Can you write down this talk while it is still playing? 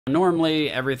Normally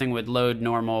everything would load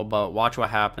normal, but watch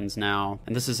what happens now.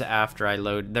 And this is after I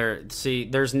load. See,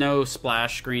 there's no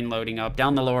splash screen loading up.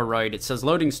 Down the lower right, it says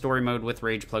loading story mode with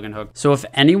Rage plugin hook. So if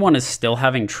anyone is still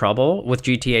having trouble with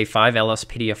GTA 5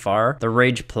 LSPDFR, the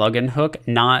Rage plugin hook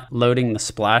not loading the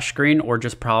splash screen, or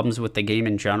just problems with the game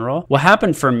in general, what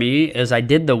happened for me is I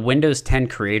did the Windows 10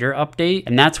 creator update,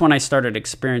 and that's when I started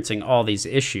experiencing all these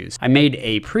issues. I made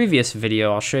a previous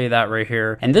video, I'll show you that right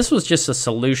here, and this was just a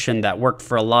solution that worked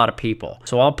for a lot of people.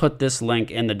 So I'll put this link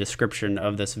in the description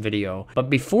of this video. But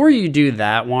before you do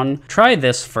that one, try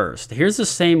this first. Here's the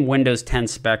same Windows 10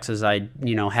 specs as I,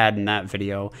 had in that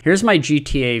video. Here's my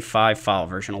GTA 5 file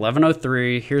version,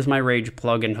 1103. Here's my Rage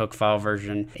plugin hook file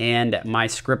version, and my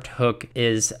script hook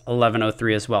is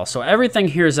 1103 as well. So everything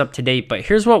here is up to date, but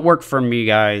here's what worked for me,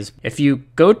 guys. If you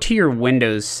go to your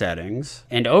Windows settings,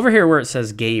 and over here where it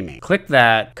says gaming, click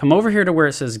that, come over here to where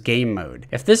it says game mode.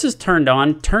 If this is turned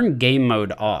on, turn game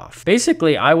mode off.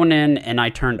 Basically, I went in and I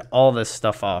turned all this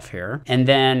stuff off here, and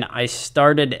then I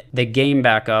started the game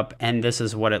back up, and this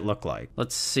is what it looked like.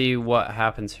 Let's see what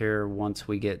happens here once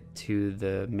we get to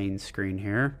the main screen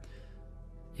here.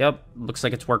 Yep, looks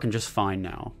like it's working just fine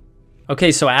now.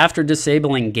 Okay, so after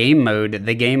disabling game mode,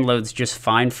 the game loads just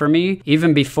fine for me,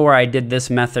 even before I did this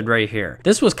method right here.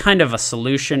 This was kind of a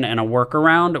solution and a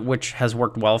workaround, which has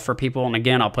worked well for people. And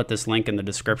again, I'll put this link in the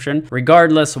description.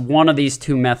 Regardless, one of these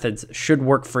two methods should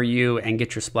work for you and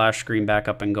get your splash screen back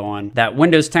up and going. That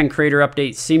Windows 10 creator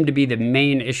update seemed to be the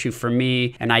main issue for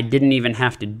me, and I didn't even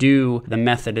have to do the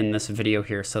method in this video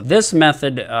here. So this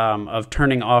method of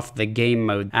turning off the game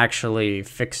mode actually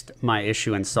fixed my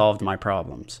issue and solved my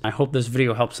problems. I hope this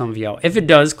video helps some of you out. If it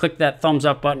does, click that thumbs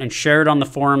up button and share it on the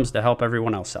forums to help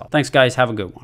everyone else out. Thanks, guys. Have a good one.